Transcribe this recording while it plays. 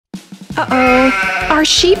Uh-oh, our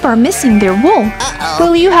sheep are missing their wool.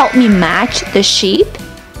 Will you help me match the sheep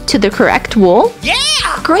to the correct wool? Yeah!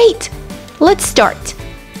 Great! Let's start.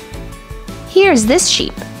 Here's this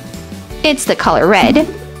sheep. It's the color red,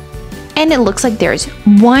 and it looks like there's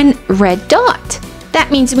one red dot.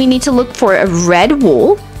 That means we need to look for a red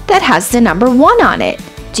wool that has the number 1 on it.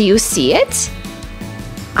 Do you see it?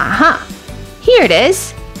 Aha! Here it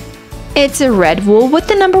is. It's a red wool with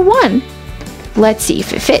the number 1. Let's see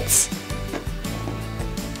if it fits.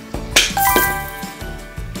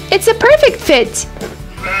 It's a perfect fit!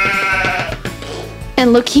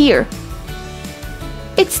 And look here.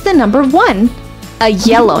 It's the number 1. A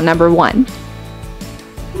yellow number 1.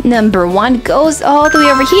 Number 1 goes all the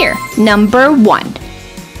way over here. Number 1.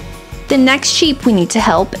 The next sheep we need to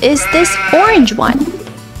help is this orange one.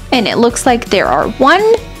 And it looks like there are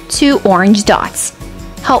 2 orange dots.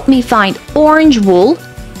 Help me find orange wool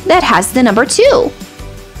that has the number 2.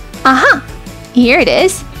 Aha! Here it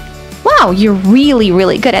is. Wow, you're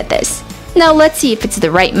really good at this. Now let's see if it's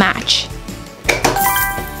the right match.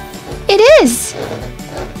 It is!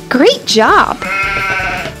 Great job!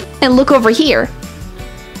 And look over here.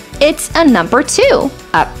 It's a number 2,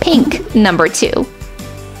 a pink number 2.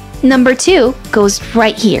 Number 2 goes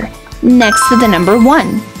right here, next to the number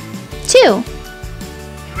 1. 2.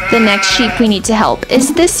 The next sheep we need to help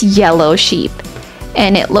is this yellow sheep.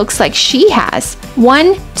 And it looks like she has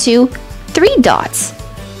 1, 2, 3 dots.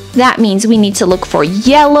 That means we need to look for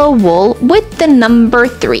yellow wool with the number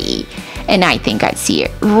 3. And I think I see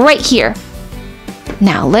it right here.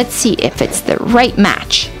 Now let's see if it's the right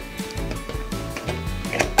match.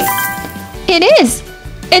 It is!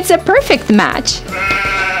 It's a perfect match.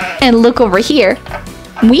 And look over here.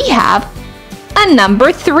 We have a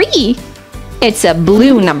number 3. It's a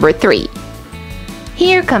blue number 3.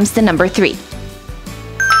 Here comes the number 3.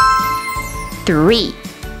 3.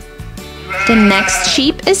 The next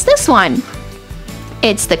sheep is this one.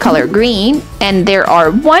 It's the color green, and there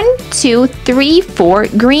are 1, 2, 3, 4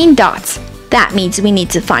 green dots. That means we need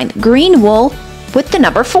to find green wool with the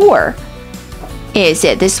number 4. Is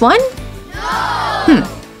it this one? No!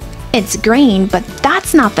 It's green, but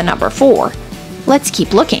that's not the number 4. Let's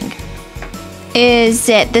keep looking. Is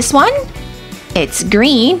it this one? It's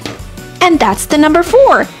green, and that's the number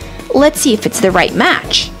 4. Let's see if it's the right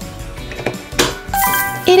match.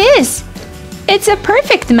 It is! It's a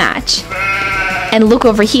perfect match. And look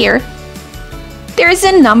over here. There's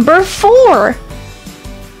a number 4.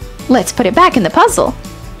 Let's put it back in the puzzle.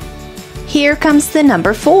 Here comes the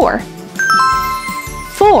number 4.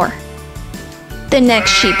 4. The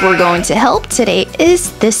next sheep we're going to help today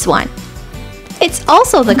is this one. It's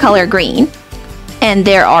also the color green. And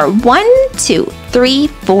there are 1, 2, 3,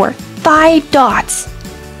 4, 5 dots.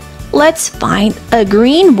 Let's find a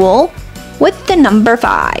green wool with the number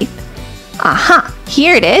 5. Aha!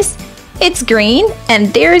 Here it is. It's green,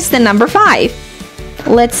 and there's the number 5.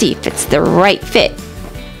 Let's see if it's the right fit.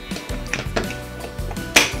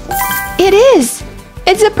 It is!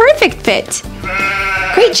 It's a perfect fit!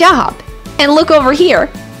 Great job! And look over here.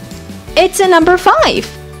 It's a number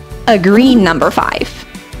 5. A green number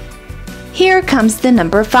 5. Here comes the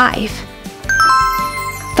number 5.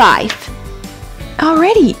 5.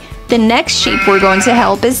 Alrighty, the next sheep we're going to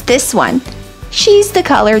help is this one. She's the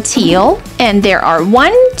color teal, and there are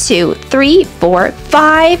 1, 2, 3, 4,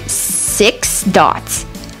 5, 6 dots.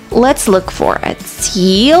 Let's look for a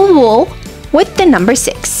teal wool with the number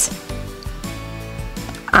 6.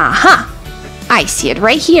 Aha! I see it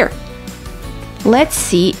right here. Let's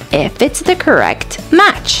see if it's the correct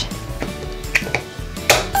match.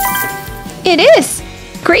 It is!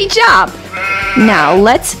 Great job! Now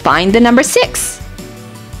let's find the number 6.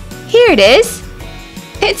 Here it is.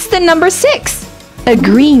 It's the number 6. A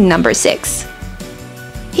green number 6.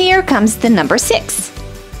 Here comes the number 6.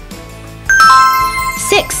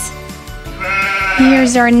 6.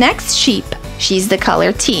 Here's our next sheep. She's the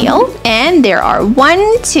color teal, and there are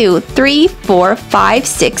 1, 2, 3, 4, 5,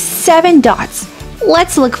 6, 7 dots.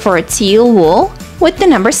 Let's look for a teal wool with the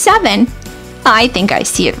number 7. I think I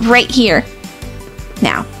see it right here.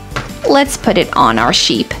 Now, let's put it on our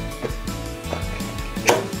sheep.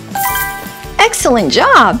 Excellent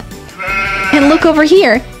job! And look over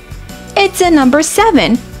here. It's a number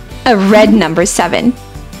 7. A red number 7.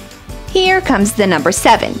 Here comes the number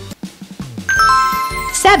 7.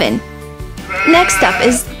 7. Next up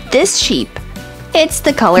is this sheep. It's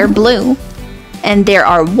the color blue. And there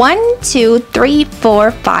are 1, 2, 3,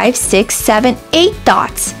 4, 5, 6, 7, 8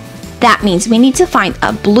 dots. That means we need to find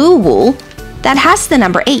a blue wool that has the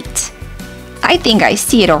number 8. I think I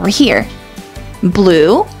see it over here.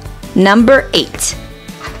 Blue, number 8.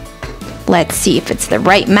 Let's see if it's the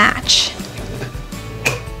right match.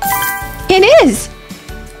 It is!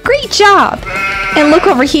 Great job! And look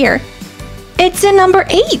over here. It's a number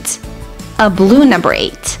 8. A blue number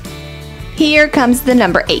 8. Here comes the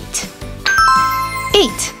number 8.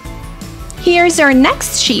 8. Here's our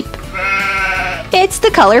next sheep. It's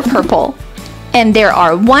the color purple. And there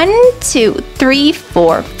are 1, 2, 3,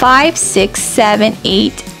 4, 5, 6, 7,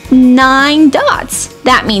 8, 9 dots.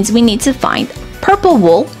 That means we need to find purple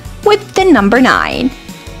wool with the number 9.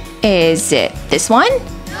 Is it this one?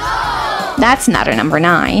 No! That's not a number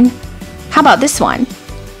 9. How about this one?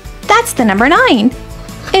 That's the number 9.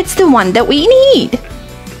 It's the one that we need.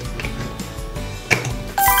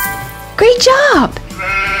 Great job!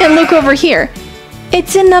 And look over here.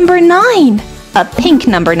 It's a number 9. A pink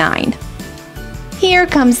number 9. Here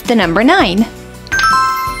comes the number 9.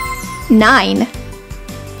 9.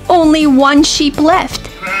 Only one sheep left.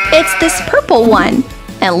 It's this purple one.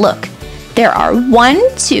 And look, there are 1,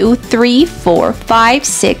 2, 3, 4, 5,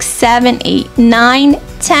 6, 7, 8, 9,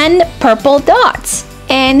 10 purple dots.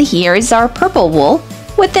 And here's our purple wool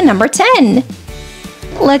with the number 10.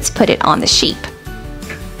 Let's put it on the sheep.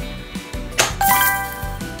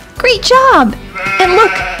 Great job! And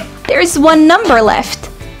look, there's one number left.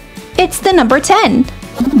 It's the number 10.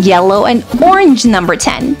 Yellow and orange number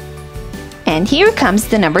 10. And here comes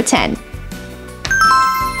the number 10.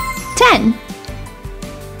 10.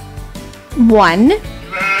 1,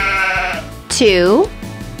 2,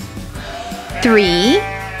 3,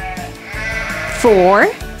 4,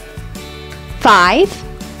 5,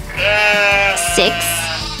 6,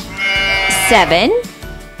 7,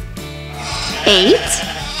 8,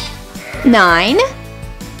 9,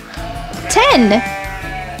 10.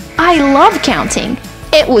 I love counting.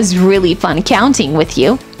 It was really fun counting with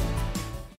you.